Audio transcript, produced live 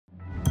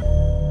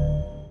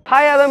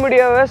Hi Aadhan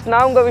viewers,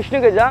 நான் உங்க விஷ்ணு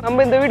கஜா.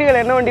 நம்ம இந்த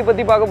வீடியோல என்ன வண்டி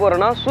பத்தி பார்க்க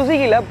போறோம்னா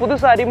Suzuki-ல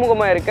புதுசா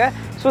அறிமுகமா இருக்க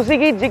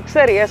Suzuki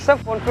Gixxer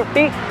SF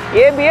 150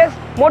 ABS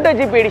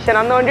Motogp edition.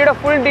 அந்த வண்டியோட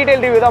full detail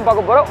review தான்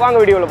பார்க்க போறோம். வாங்க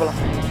வீடியோல போலாம்.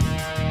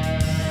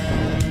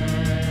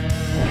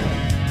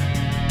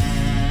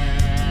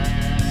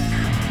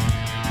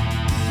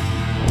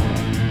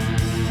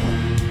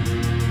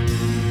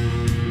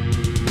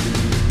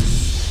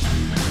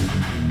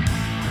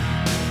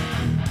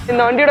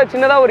 இந்த வண்டியோட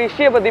சின்னதா ஒரு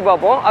இஷ்யூ பத்தி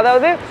பாப்போம்.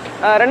 அதாவது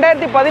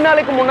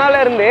 2014 க்கு முன்னால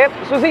இருந்தே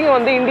Suzuki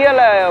வந்து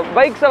இந்தியால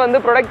பைக்ஸை வந்து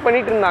ப்ரொடக்ட்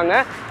பண்ணிட்டு இருந்தாங்க.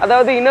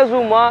 அதாவது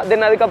Inazuma,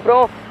 தென் அதுக்கு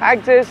அப்புறம்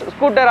Access,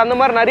 ஸ்கூட்டர் அந்த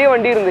மாதிரி நிறைய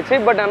வண்டி இருந்துச்சு.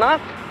 பட் ஆனா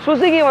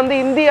Suzuki வந்து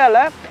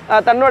இந்தியால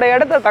தன்னோட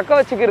இடத்தை தக்க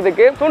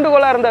வச்சுக்கிறதுக்கு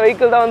தூண்டுகோலா இருந்த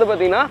வெஹிக்கிள் தான் வந்து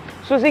பாத்தீங்கன்னா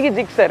Suzuki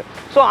Gixxer.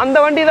 ஸோ அந்த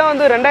வண்டி தான்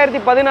வந்து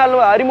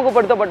 2014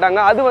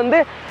 அறிமுகப்படுத்தப்பட்டாங்க. அது வந்து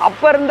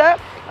அப்ப இருந்த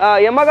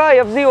Yamaha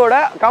FZ-ஓட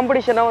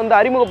காம்படிஷனை வந்து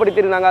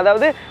அறிமுகப்படுத்தியிருந்தாங்க.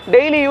 அதாவது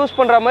டெய்லி யூஸ்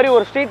பண்ணுற மாதிரி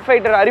ஒரு ஸ்ட்ரீட்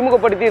ஃபைட்டர்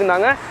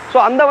அறிமுகப்படுத்தியிருந்தாங்க. ஸோ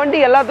அந்த வண்டி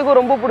எல்லாத்துக்கும்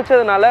ரொம்ப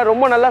பிடிச்சதுனால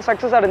ரொம்ப நல்லா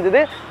சக்ஸஸ்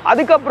அடைஞ்சுது.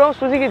 அதுக்கப்புறம்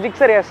Suzuki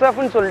Gixxer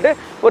SFன்னு சொல்லிட்டு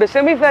ஒரு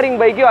செமி ஃபேரிங்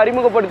பைக்கையும்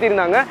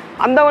அறிமுகப்படுத்தியிருந்தாங்க.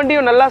 அந்த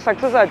வண்டியும் நல்லா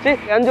சக்ஸஸ் ஆச்சு.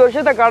 5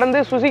 வருஷத்தை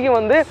கடந்து Suzuki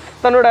வந்து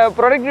தன்னோட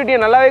ப்ரொடக்டிவிட்டியை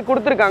நல்லாவே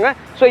கொடுத்துருக்காங்க.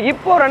 ஸோ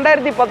இப்போ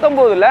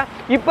 2019ல்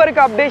இப்போ இருக்க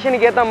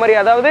அப்டேஷனுக்கு ஏற்ற மாதிரி,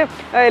 அதாவது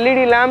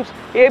LED லேம்ப்ஸ்,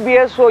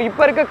 ABS, ஸோ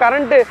இப்போ இருக்க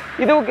கரண்ட்டு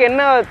இதுவுக்கு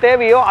என்ன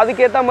தேவையோ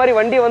அதுக்கேற்ற மாதிரி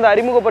வண்டியை வந்து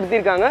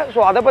அறிமுகப்படுத்தியிருக்காங்க. ஸோ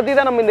அதை பற்றி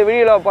தான் நம்ம இந்த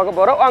வீடியோவில் பார்க்க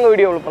போகிறோம். வாங்க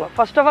வீடியோவில் போகலாம்.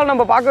 ஃபர்ஸ்ட் ஆஃப் ஆல்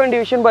நம்ம பார்க்க வேண்டிய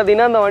விஷயம்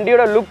பார்த்தீங்கன்னா இந்த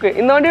வண்டியோட லுக்.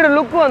 இந்த வண்டியோட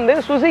லுக் வந்து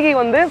Suzuki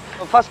வந்து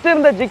ஃபர்ஸ்ட்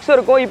இருந்த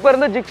Gixxerக்கும் இப்போ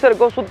இருந்த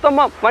Gixxerக்கும்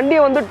சுத்தமாக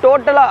வண்டியை வந்து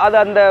டோட்டலாக அது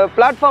அந்த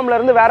பிளாட்ஃபார்ம்ல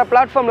இருந்து வேற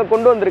பிளாட்ஃபார்மில்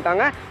கொண்டு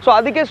வந்திருக்காங்க. ஸோ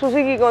அதுக்கே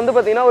Suzukiக்கு வந்து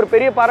பார்த்தீங்கன்னா ஒரு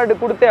பெரிய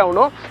பாராட்டு கொடுத்தே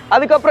ஆகணும்.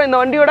 அதுக்கப்புறம் இந்த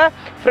வண்டியோட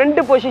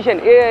ஃப்ரண்ட்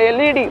பொசிஷன்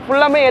LED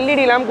ஃபுல்லாமே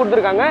LED லேம்ப்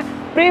கொடுத்துருக்காங்க.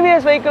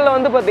 ப்ரீவியஸ் வெஹிக்கிளில்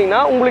வந்து பார்த்தீங்கன்னா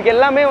உங்களுக்கு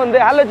எல்லாமே வந்து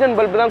ஹாலோஜன்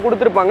பல்ப் தான்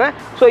கொடுத்துருப்பாங்க.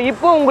 ஸோ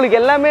இப்போ உங்களுக்கு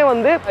எல்லாமே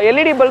வந்து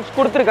LED பல்ப்ஸ்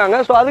கொடுத்துருக்காங்க.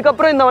 ஸோ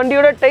அதுக்கப்புறம் இந்த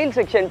வண்டியோட டெயில்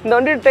செக்ஷன், இந்த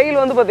வண்டியோட டெயில்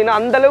வந்து பார்த்தீங்கன்னா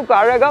அந்தளவுக்கு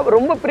அழகாக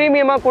ரொம்ப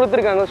ப்ரீமியமாக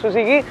கொடுத்துருக்காங்க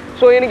Suzuki.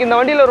 ஸோ எனக்கு இந்த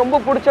வண்டியில் ரொம்ப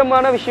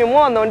பிடிச்சமான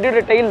விஷயமும் அந்த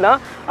வண்டியோட டெயில்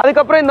தான்.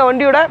 அதுக்கப்புறம் இந்த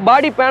வண்டியோட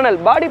பாடி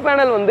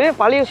பேனல் வந்து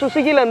பழைய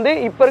Suzukiலேருந்து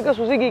இப்போ இருக்க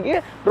Suzukiக்கு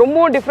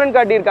ரொம்பவும் டிஃப்ரெண்ட்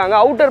காட்டியிருக்காங்க.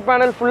 அவுட்டர்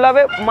பேனல்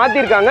ஃபுல்லாகவே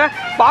மாற்றிருக்காங்க.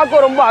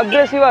 பார்க்க ரொம்ப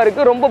அக்ரெசிவாக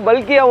இருக்குது, ரொம்ப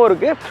பல்கியாகவும்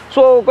இருக்குது.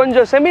 ஸோ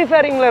கொஞ்சம் செமி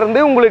ஃபேரிங்கில்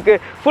இருந்து உங்களுக்கு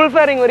ஃபுல்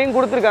ஃபேரிங் வரையும்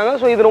கொடுத்துருக்காங்க.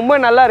 ஸோ இது ரொம்ப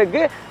நல்லா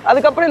இருக்குது.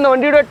 அதுக்கப்புறம் இந்த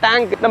வண்டியோட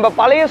டேங்க் நம்ம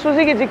பழைய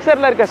Suzuki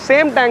Gixxerல இருக்க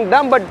சேம் டேங்க்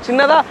தான், பட்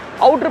சின்னதாக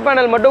அவுட்டர்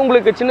பேனல் மட்டும்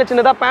உங்களுக்கு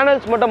சின்னதாக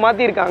பேனல்ஸ் மட்டும்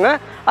மாற்றிருக்காங்க.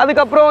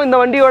 அதுக்கப்புறம் இந்த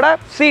வண்டியோட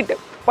சீட்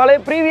பழைய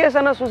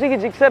ப்ரீவியஸான Suzuki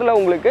Gixxerல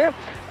உங்களுக்கு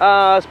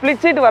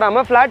ஸ்ப்ளிட் சீட்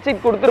வராமல் ஃப்ளாட்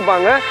சீட்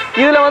கொடுத்துருப்பாங்க.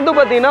 இதில் வந்து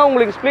பார்த்தீங்கன்னா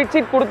உங்களுக்கு ஸ்ப்ளிட்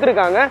சீட்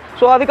கொடுத்துருக்காங்க.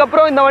 ஸோ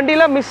அதுக்கப்புறம் இந்த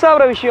வண்டியில் மிஸ்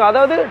ஆகிற விஷயம்,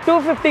 அதாவது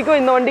 250க்கும்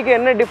இந்த வண்டிக்கு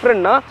என்ன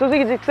டிஃப்ரெண்ட்னா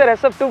Suzuki Gixxer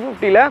SF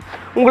 250ல்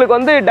உங்களுக்கு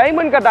வந்து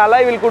டைமண்ட் கட்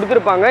அலாய் வீல்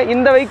கொடுத்துருப்பாங்க.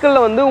 இந்த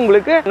வெஹிக்கிளில் வந்து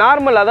உங்களுக்கு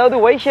நார்மல், அதாவது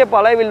ஒய் ஷேப்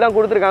அலாய் வீல் தான்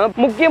கொடுத்துருக்காங்க.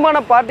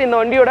 முக்கியமான பார்ட் இந்த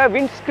வண்டியோட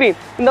விண்ட் ஸ்க்ரீன்.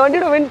 இந்த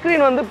வண்டியோட விண்ட்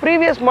ஸ்க்ரீன் வந்து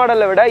ப்ரீவியஸ்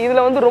மாடலை விட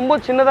இதில் வந்து ரொம்ப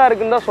சின்னதாக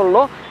இருக்குன்னு தான்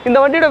சொல்லணும். இந்த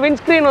வண்டியோட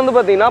விண்ட் ஸ்க்ரீன் வந்து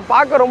பார்த்தீங்கன்னா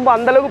பார்க்க ரொம்ப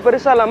அந்தளவுக்கு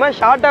பெருசாக இல்லாமல்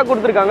ஷார்ட்டாக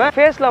கொடுத்துருக்காங்க.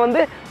 ஃபேஸில்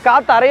வந்து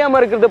காற்று அறையாமல்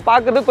இருக்கிறது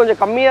பார்க்குறது கொஞ்சம்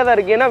கம்மியாக தான்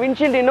இருக்குது. ஏன்னா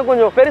விண்ட்ஷீல்டு இன்னும்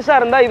கொஞ்சம் பெருசாக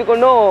இருந்தால் இது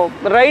கொஞ்சம்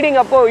ரைடிங்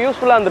அப்போ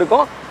யூஸ்ஃபுல்லாக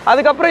இருந்திருக்கும்.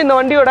 அதுக்கப்புறம் இந்த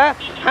வண்டியோட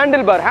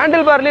ஹேண்டில்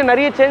பார்லேயே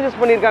நிறைய சேஞ்சஸ்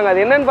பண்ணியிருக்காங்க.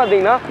 அது என்னன்னு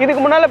பார்த்தீங்கன்னா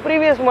இதுக்கு முன்னால்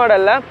ப்ரீவியஸ்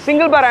மாடலில்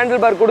சிங்கிள் பார்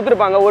ஹேண்டில் பார்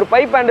கொடுத்துருப்பாங்க, ஒரு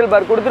பைப் ஹேண்டில்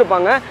பார்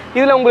கொடுத்துருப்பாங்க.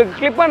 இதில் உங்களுக்கு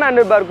கிளிப் அண்ட்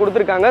ஹேண்டில் பார்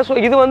கொடுத்துருக்காங்க. ஸோ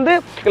இது வந்து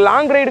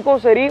லாங்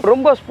ரைடுக்கும் சரி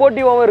ரொம்ப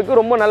ஸ்போர்ட்டிவாகவும் இருக்குது,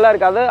 ரொம்ப நல்லா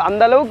இருக்குது. அது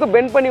அந்த அளவுக்கு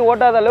பெண்ட் பண்ணி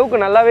ஓட்டாத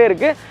அளவுக்கு நல்லாவே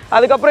இருக்குது.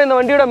 அதுக்கப்புறம் இந்த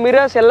வண்டியோட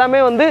மிரர்ஸ்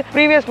எல்லாமே வந்து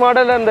ப்ரீவியஸ்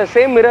மாடலில் இருந்த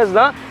சேம் மிரர்ஸ்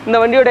தான். இந்த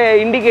வண்டியோட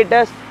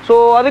இண்டிகேட்டர்ஸ், ஸோ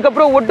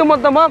அதுக்கப்புறம்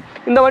ஒட்டுமொத்தமாக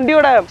இந்த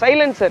வண்டியோட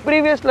சைலன்சர்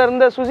ப்ரீவியஸில்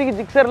இருந்த Suzuki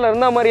Gixxerல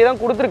இருந்த மாதிரி தான்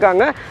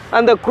கொடுத்துருக்காங்க.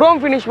 அந்த குரோம்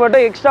ஃபினிஷ்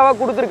மட்டும் எக்ஸ்ட்ராவாக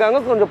கொடுத்துருக்காங்க.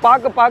 கொஞ்சம்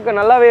பார்க்க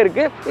நல்லாவே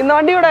இருக்குது. இந்த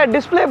வண்டியோட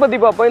டிஸ்பிளே பற்றி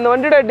பார்ப்போம். இந்த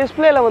வண்டியோட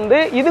டிஸ்பிளேல வந்து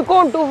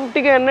இதுக்கும்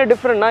 250க்கும் என்ன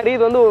டிஃப்ரெண்ட்னா,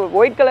 இது வந்து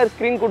ஒயிட் கலர்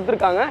ஸ்க்ரீன்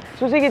கொடுத்துருக்காங்க.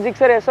 Suzuki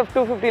Gixxer SF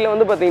 250ல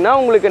வந்து பார்த்தீங்கன்னா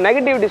உங்களுக்கு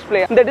நெகட்டிவ்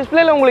டிஸ்பிளே. இந்த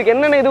டிஸ்பிளேல உங்களுக்கு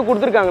என்னென்ன இது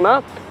கொடுத்துருக்காங்கன்னா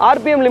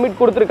RPM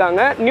லிமிட்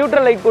கொடுத்துருக்காங்க,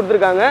 நியூட்ரல் லைட்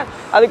கொடுத்துருக்காங்க,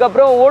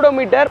 அதுக்கப்புறம்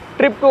ஓடோமீட்டர்,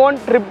 ட்ரிப் 1,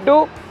 ட்ரிப் 2,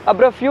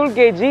 அப்புறம் ஃபியூல்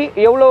கேஜி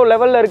எவ்வளோ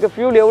லெவலில் இருக்குது,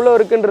 ஃபியூல் எவ்வளோ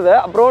இருக்குன்றத,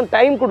 அப்புறம்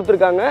டைம்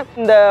கொடுத்துருக்காங்க.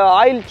 இந்த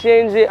ஆயில்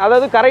சேஞ்சு,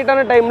 அதாவது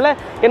கரெக்டான டைமில்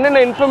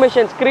என்னென்ன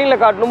இன்ஃபர்மேஷன்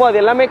ஸ்க்ரீனில் காட்டணுமோ அது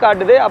எல்லாமே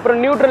காட்டுது.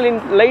 அப்புறம் நியூட்ரல்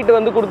லைட்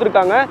வந்து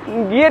கொடுத்துருக்காங்க,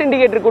 கியர்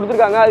இண்டிகேட்டர்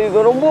கொடுத்துருக்காங்க. அது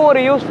இது ரொம்ப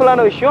ஒரு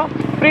யூஸ்ஃபுல்லான விஷயம்.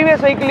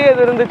 ப்ரீவியஸ் சைக்கிளே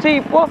இது இருந்துச்சு.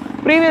 இப்போது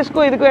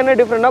ப்ரீவியஸ்க்கும் இதுக்கும் என்ன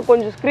டிஃப்ரெண்ட்னா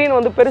கொஞ்சம் ஸ்க்ரீன்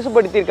வந்து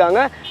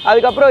பெருசுப்படுத்தியிருக்காங்க.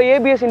 அதுக்கப்புறம்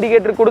ABS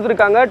இண்டிகேட்டர்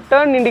கொடுத்துருக்காங்க,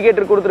 டர்ன்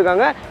இண்டிகேட்டர்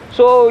கொடுத்துருக்காங்க.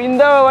 ஸோ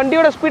இந்த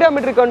வண்டியோட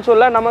ஸ்பீடாமெட்ரிக்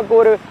கன்சோலில் நமக்கு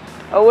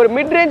ஒரு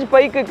மிட் ரேஞ்ச்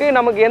பைக்குக்கு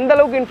நமக்கு எந்த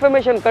அளவுக்கு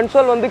இன்ஃபர்மேஷன்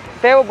கன்சோல் வந்து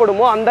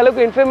தேவைப்படுமோ அந்த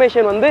அளவுக்கு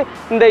இன்ஃபர்மேஷன் வந்து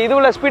இந்த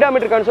இதுல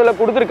ஸ்பீடாமீட்டர் கன்சோலில்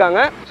கொடுத்துருக்காங்க.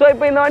 ஸோ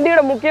இப்போ இந்த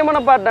வண்டியோட முக்கியமான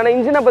பார்ட்டான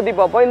இன்ஜினை பற்றி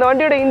பார்ப்போம். இந்த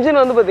வண்டியோட இன்ஜின்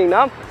வந்து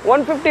பார்த்தீங்கன்னா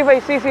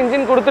 155cc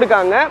இன்ஜின்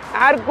கொடுத்துருக்காங்க.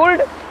 ஏர்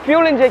cooled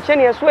fuel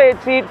injection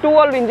SYHC 2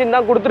 valve engine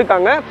தான்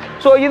கொடுத்துருக்காங்க.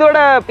 ஸோ இதோட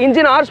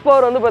இன்ஜின் ஹார்ஸ்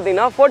பவர் வந்து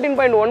பார்த்தீங்கன்னா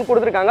 14.1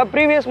 கொடுத்துருக்காங்க.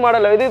 ப்ரீவியஸ்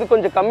மாடலில் இது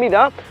கொஞ்சம் கம்மி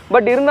தான்,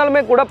 பட்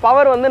இருந்தாலுமே கூட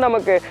பவர் வந்து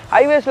நமக்கு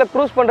ஹைவேஸில்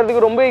க்ரூஸ்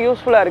பண்ணுறதுக்கு ரொம்ப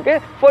யூஸ்ஃபுல்லாக இருக்குது.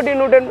 40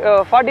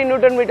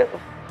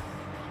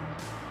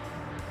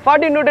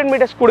 நியூட்டன்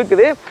மீட்டர்ஸ்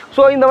கொடுக்குது.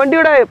 ஸோ இந்த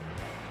வண்டியோட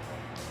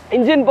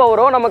இன்ஜின்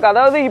பவரோ நமக்கு,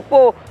 அதாவது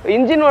இப்போது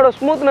இன்ஜினோட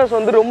ஸ்மூத்னஸ்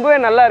வந்து ரொம்பவே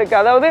நல்லா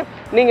இருக்குது. அதாவது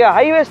நீங்கள்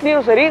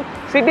ஹைவேஸ்லேயும் சரி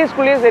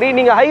சிட்டிஸ்குள்ளேயும் சரி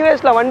நீங்கள்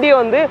ஹைவேஸில் வண்டியை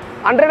வந்து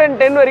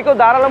 110 வரைக்கும்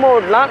தாராளமாக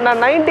ஓட்டலாம். நான்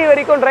 90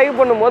 வரைக்கும் டிரைவ்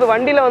பண்ணும்போது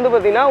வண்டியில் வந்து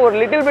பார்த்தீங்கன்னா ஒரு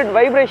லிட்டில் பிட்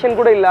வைப்ரேஷன்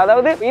கூட இல்லை.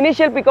 அதாவது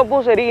இனிஷியல்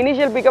பிக்கப்பும் சரி,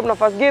 இனிஷியல் பிக்கப்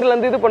நான் ஃபஸ்ட்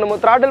கியர்லேருந்து இது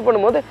பண்ணும்போது த்ராட்டில்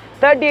பண்ணும்போது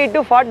 38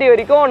 to 40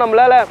 வரைக்கும்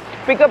நம்மளால்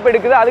பிக்கப்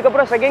எடுக்குது.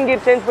 அதுக்கப்புறம் செகண்ட்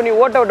கியர் சேஞ்ச் பண்ணி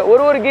ஓட்ட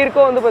ஒரு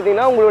கியருக்கும் வந்து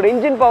பார்த்தீங்கன்னா உங்களோட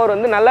இன்ஜின் பவர்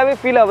வந்து நல்லாவே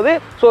ஃபீல் ஆகுது.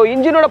 ஸோ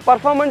இன்ஜினோட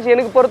பர்ஃபார்மன்ஸ்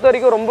எனக்கு பொறுத்த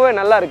வரைக்கும் ரொம்பவே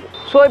நல்லா இருக்குது.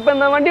 ஸோ இப்போ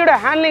இந்த வண்டியோட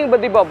ஹேண்ட்லிங்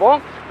பற்றி பார்ப்போம்.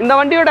 இந்த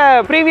வண்டியோட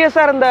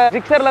ப்ரீவியஸாக இருந்த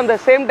ஜிக்ஸரில் அந்த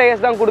சேம்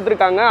டயர்ஸ் தான்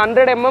கொடுத்துருக்காங்க.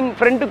 100 mm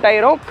ஃப்ரண்ட்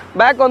டயரும்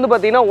பேக் வந்து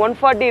பார்த்தீங்கன்னா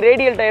 140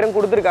 ரேடியல் டயரும்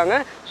கொடுத்துருக்காங்க.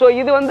 ஸோ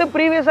இது வந்து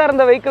ப்ரீவியஸாக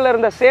இருந்த வெஹிக்கிளில்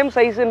இருந்த சேம்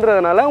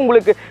சைஸுன்றதுனால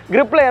உங்களுக்கு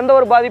கிரிப்பில் எந்த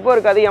ஒரு பாதிப்பும்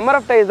இருக்காது.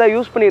 MRF டயர்ஸ் தான்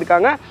யூஸ்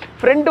பண்ணியிருக்காங்க.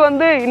 ஃப்ரண்ட்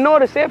வந்து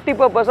இன்னொரு சேஃப்டி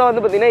பர்பஸாக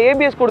வந்து பார்த்தீங்கன்னா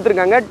ABS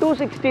கொடுத்துருக்காங்க.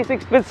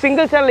 266 வித்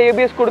சிங்கிள் சேனல்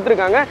ABS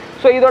கொடுத்துருக்காங்க.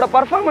 ஸோ இதோட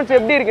பர்ஃபார்மன்ஸ்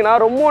எப்படி இருக்குன்னா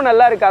ரொம்ப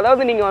நல்லா இருக்குது.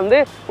 அதாவது நீங்கள் வந்து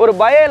ஒரு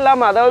பயம்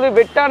இல்லாமல், அதாவது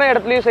வெட்டான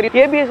இடத்துலையும் சரி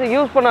ABS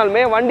யூஸ்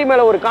பண்ணாலுமே வண்டி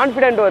மேலே ஒரு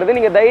கான்ஃபிடென்ட் வருது.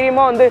 நீங்கள்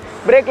தைரியமாக வந்து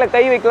பிரேக்கில்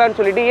கை வைக்கலாம்னு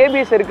சொல்லிட்டு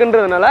ABS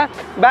இருக்குன்றதுனால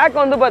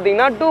பேக் வந்து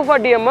பார்த்தீங்கன்னா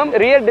 240 mm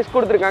ரியர் டிஸ்க்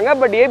கொடுத்துருக்காங்க.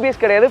 பட் ABS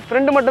கிடையாது,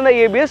 ஃப்ரண்ட் மட்டும் தான்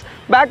ABS.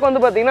 பேக் வந்து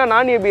பார்த்தீங்கன்னா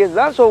நான் ABS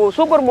தான். ஸோ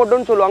சூப்பர்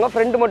மோட்டோன்னு சொல்லுவாங்க,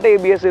 ஃப்ரண்ட் மட்டும்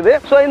ABS இது.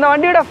 ஸோ இந்த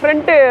வண்டியோட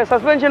ஃப்ரண்ட்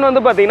சஸ்பென்ஷன்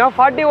வந்து பார்த்தீங்கன்னா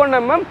 41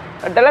 mm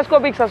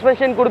டெலஸ்கோபிக்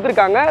சஸ்பென்ஷன்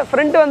கொடுத்துருக்காங்க.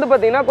 ஃப்ரண்ட் வந்து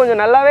பார்த்தீங்கன்னா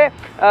கொஞ்சம் நல்லாவே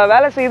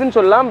வேலை செய்யுதுன்னு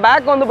சொல்லலாம்.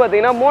 பேக் வந்து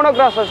பார்த்தீங்கன்னா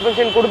மோனோக்ராஸ்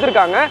சஸ்பென்ஷன்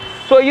கொடுத்துருக்காங்க.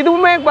 ஸோ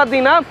இதுவுமே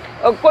பார்த்தீங்கன்னா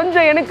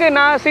கொஞ்சம் எனக்கு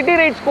நான் சிட்டி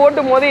ரைட்ஸ்க்கு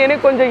ஓட்டும் போது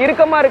எனக்கு கொஞ்சம்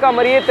இறுக்கமாக இருக்க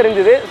மாதிரியே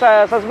தெரிஞ்சுது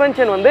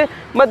சஸ்பென்ஷன் வந்து.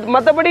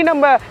 மற்றபடி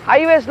நம்ம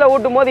ஹைவேஸில்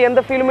ஓட்டும் போது எந்த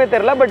ஃபீலுமே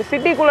தெரியல. பட்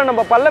சிட்டிக்குள்ளே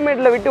நம்ம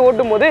பள்ளமேட்டில் விட்டு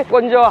ஓட்டும் போது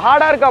கொஞ்சம்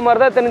ஹார்டாக இருக்க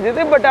மாதிரி தான்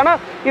தெரிஞ்சுது. பட் ஆனால்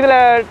இதில்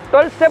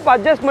 12 ஸ்டெப்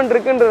அட்ஜஸ்ட்மெண்ட்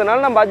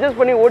இருக்குன்றதுனால நம்ம அட்ஜஸ்ட்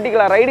பண்ணி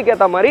ஓட்டிக்கலாம் ரைடுக்கு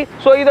ஏற்ற மாதிரி.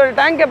 ஸோ இதோட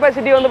டேங்க்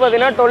கெப்பாசிட்டி வந்து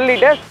பார்த்தீங்கன்னா 12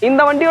 liters.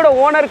 இந்த வண்டியோட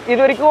ஓனர்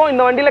இது வரைக்கும்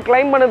இந்த வண்டியில்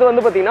கிளைம் பண்ணது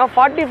வந்து பார்த்தீங்கன்னா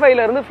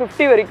 45லேருந்து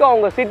 50 வரைக்கும்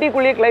அவங்க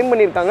சிட்டிக்குள்ளேயே கிளைம்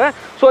பண்ணியிருக்காங்க.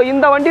 ஸோ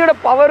இந்த வண்டியோட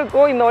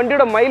பவருக்கும் இந்த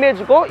வண்டியோட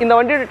மைலேஜுக்கும் இந்த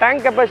வண்டியோட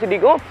டேங்க்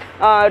கெப்பாசிட்டிக்கும்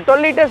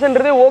 12 liters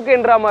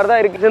ஓகேன்ற மாதிரி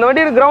தான் இருக்குது. இந்த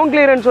வண்டியோட கிரவுண்ட்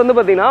கிளியரன்ஸ் வந்து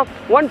பார்த்தீங்கன்னா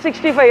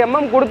 165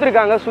 mm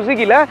கொடுத்துருக்காங்க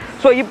சுசுகியில்.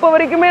 ஸோ இப்போ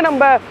வரைக்குமே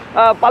நம்ம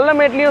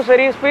பள்ளமேட்லேயும்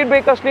சரி ஸ்பீட்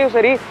பிரேக்கர்ஸ்லேயும்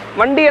சரி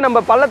வண்டியை நம்ம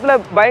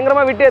பள்ளத்தில்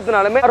பயங்கரமாக விட்டு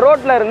ஏற்றினாலுமே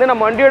ரோட்டில் இருந்து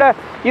நம்ம வண்டியோட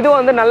இது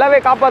வந்து நல்லாவே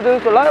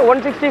காப்பாற்றுதுன்னு சொல்லலாம்.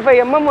 165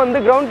 mm வந்து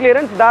கிரவுண்ட்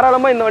கிளியரன்ஸ்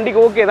தாராளமாக இந்த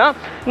வண்டிக்கு ஓகே தான்.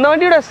 இந்த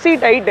வண்டியோட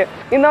சீட் ஹைட்டு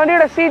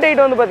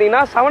வந்து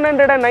பார்த்தீங்கன்னா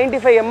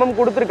 795 mm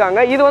கொடுத்துருக்காங்க.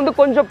 இது வந்து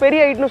கொஞ்சம்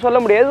பெரிய ஹைட்னு சொல்ல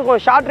முடியாது,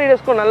 கொஞ்சம் ஷார்ட்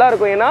ரைடர்ஸ்க்கும் நல்லா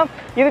இருக்கும். ஏன்னா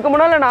இதுக்கு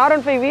முன்னால் நான்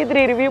R15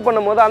 V3 ரிவ்யூ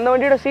பண்ணும்போது அந்த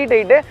வண்டியோட சீட்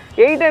ஹைட்டு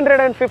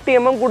 850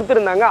 mm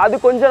கொடுத்துருந்தாங்க. அது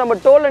கொஞ்சம் நம்ம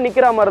டோலில்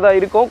நிற்கிற மாதிரி தான்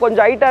இருக்கும்,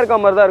 கொஞ்சம் ஹைட்டாக இருக்க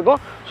மாதிரி தான்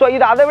இருக்கும். ஸோ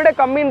இது அதை விட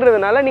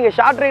கம்மின்றதுனால நீங்கள்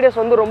ஷார்ட் ரைடர்ஸ்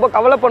வந்து ரொம்ப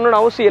கவலை பண்ணணும்னு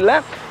அவசியம் இல்லை,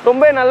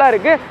 ரொம்ப நல்லா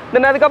இருக்குது.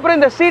 தென் அதுக்கப்புறம்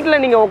இந்த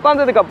சீட்டில் நீங்கள்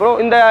உட்காந்ததுக்கப்புறம்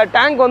இந்த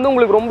டேங்க் வந்து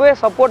உங்களுக்கு ரொம்பவே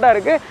சப்போர்ட்டாக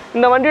இருக்குது.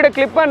 இந்த வண்டியோட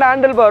கிளிப் அண்ட்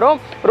ஹேண்டில் பாரும்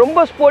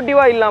ரொம்ப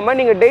ஸ்போர்ட்டிவாக இல்லாமல்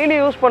நீங்கள் டெய்லி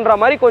யூஸ் பண்ணுற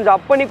மாதிரி கொஞ்சம்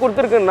அப் பண்ணி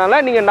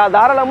கொடுத்துருக்கனால நீங்கள்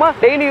தாராளமாக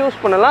டெய்லி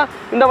யூஸ் பண்ணலாம்.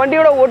 இந்த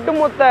வண்டியோட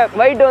ஒட்டுமொத்த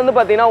வெயிட் வந்து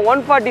பார்த்தீங்கன்னா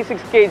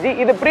 146 kg.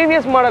 இது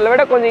ப்ரீவியஸ் மாடலை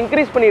விட கொஞ்சம்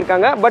இன்க்ரீஸ்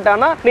பண்ணியிருக்காங்க. பட்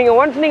ஆனால் நீங்கள்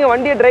ஒன்ஸ் நீங்கள்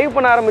வண்டியை டிரைவ்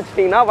பண்ண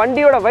ஆரம்பிச்சிட்டிங்கன்னா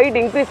வண்டியோட வெயிட்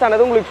இன்க்ரீஸ்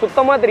ஆனது உங்களுக்கு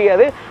சுத்தமாக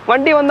தெரியாது.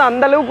 வண்டி வந்து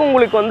அந்தளவுக்கு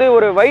உங்களுக்கு வந்து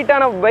ஒரு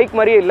வெயிட்டான பைக்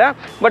மாதிரியே இல்லை.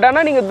 பட்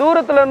ஆனால் நீங்கள்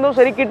தூரத்தில் இருந்தும்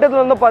சரி கிட்டத்தில்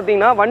இருந்தும்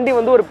பார்த்தீங்கன்னா வண்டி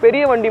வந்து ஒரு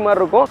பெரிய வண்டி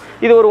மாதிரி இருக்கும்.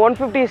 இது ஒரு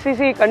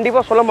 150cc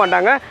கண்டிப்பாக சொல்ல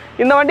மாட்டாங்க.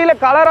 இந்த வண்டியில்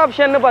கலர்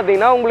ஆப்ஷன்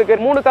பார்த்தீங்கன்னா உங்களுக்கு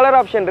 3 கலர்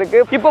ஆப்ஷன்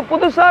இருக்குது. இப்போ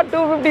புதுசாக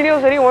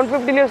 250லையும் சரி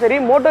 150லையும் சரி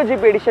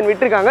Motogp எடிஷன்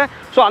விட்டுருக்காங்க.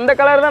 ஸோ அந்த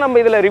கலர் தான் நம்ம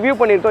இதில் ரிவ்யூ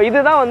பண்ணியிருக்கோம்.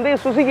 இதுதான் வந்து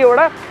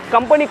சுசுகியோட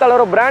கம்பெனி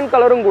கலரும் பிராண்ட்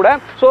கலரும் கூட.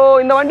 ஸோ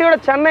இந்த வண்டியோட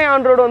சென்னை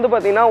ஆன் ரோடு வந்து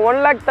பார்த்தீங்கன்னா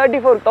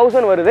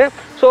 1,34,000 வருது.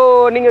 ஸோ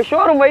நீங்கள்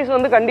ஷோரூம் வைஸ்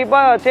வந்து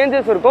கண்டிப்பாக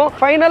சேஞ்சஸ் இருக்கும்.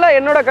 ஃபைனலாக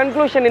என்னோட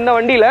கன்க்ளூஷன், இந்த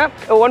வண்டியில்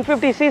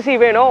 150cc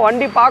வேணும்,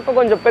 வண்டி பார்க்க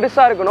கொஞ்சம்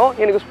பெருசாக இருக்கணும்,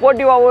 எனக்கு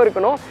ஸ்போர்ட்டிவாகவும்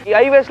இருக்கணும்,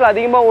 ஹைவேஸில்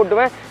அதிகமாக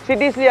ஓட்டுவேன்,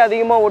 சிட்டிஸ்லேயே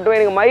அதிகமாக ஓட்டுவேன்,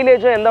 எனக்கு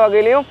மைலேஜும் எந்த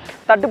வகையிலையும்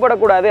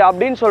தட்டுப்படக்கூடாது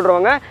அப்படின்னு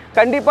சொல்கிறவங்க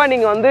கண்டிப்பாக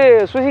நீங்கள் வந்து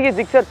சுசுகி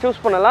ஜிக்ஸர்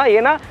சூஸ் பண்ணலாம்.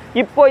 ஏன்னா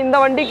இப்போ இந்த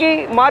வண்டிக்கு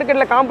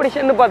மார்க்கெட்டில்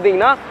காம்படிஷன்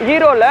பார்த்தீங்கன்னா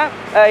ஹீரோவில்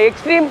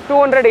எக்ஸ்ட்ரீம்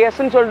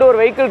 200Sன்னு சொல்லிட்டு ஒரு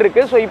வெஹிக்கிள்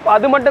இருக்குது. ஸோ இப்போ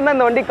அது மட்டும்தான்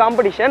இந்த வண்டி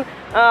காம்படிஷன்.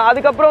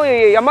 அதுக்கப்புறம்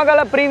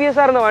யமகால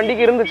ப்ரீவியஸாக இருந்த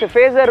வண்டிக்கு இருந்துச்சு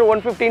ஃபேசர்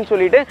 150ன்னு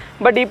சொல்லிட்டு.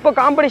 பட் இப்போ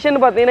காம்படிஷன்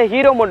பார்த்தீங்கன்னா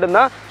ஹீரோ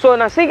மட்டும்தான். ஸோ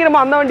நான்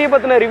சீக்கிரமாக அந்த வண்டியை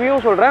பற்றின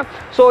ரிவ்யூவும் சொல்கிறேன்.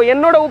 ஸோ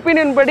என்னோட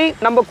ஒப்பீனியன் படி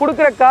நம்ம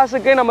கொடுக்குற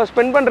காசுக்கு, நம்ம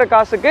ஸ்பெண்ட் பண்ணுற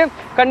காசுக்கு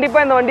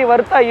கண்டிப்பாக இந்த வண்டி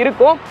வர்த்தாக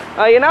இருக்கும்.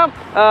 ஏன்னா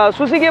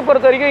சுசுகியை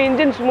பொறுத்த வரைக்கும்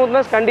இன்ஜின்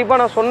ஸ்மூத்னஸ் கண்டிப்பாக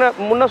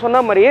நான் முன்ன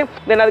சொன்ன மாதிரியே,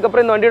 தென்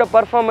அதுக்கப்புறம் இந்த வண்டியோட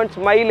பர்ஃபார்மன்ஸ்,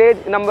 மைலேஜ்,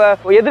 நம்ம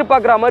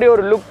எதிர்பார்க்குற மாதிரி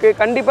ஒரு லுக்கு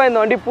கண்டிப்பாக இந்த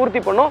வண்டி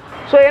பூர்த்தி பண்ணும்.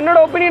 ஸோ என்னோட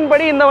ஒப்பீனியன்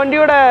படி இந்த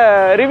வண்டியோட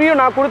ரிவ்யூ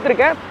நான்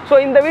கொடுத்துருக்கேன். ஸோ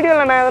இந்த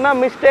வீடியோவில் நான் எதனா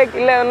மிஸ்டேக்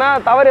இல்லை எதனா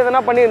தவறு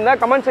எதனா பண்ணியிருந்தா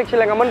கமெண்ட்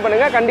செக்ஷனில் கமெண்ட்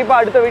பண்ணுங்கள்.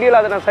 கண்டிப்பாக அடுத்த வீடியோவில்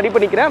அதை நான் சரி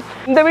பண்ணிக்கிறேன்.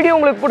 இந்த வீடியோ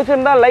உங்களுக்கு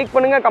பிடிச்சிருந்தா லைக்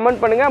பண்ணுங்கள்,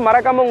 கமெண்ட் பண்ணுங்கள்,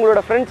 மறக்காமல்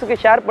உங்களோட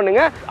ஃப்ரெண்ட்ஸுக்கு ஷேர்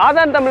பண்ணுங்கள்.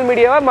 ஆதான் தமிழ்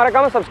மீடியாவை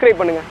மறக்காமல்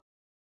சப்ஸ்கிரைப் பண்ணுங்கள்.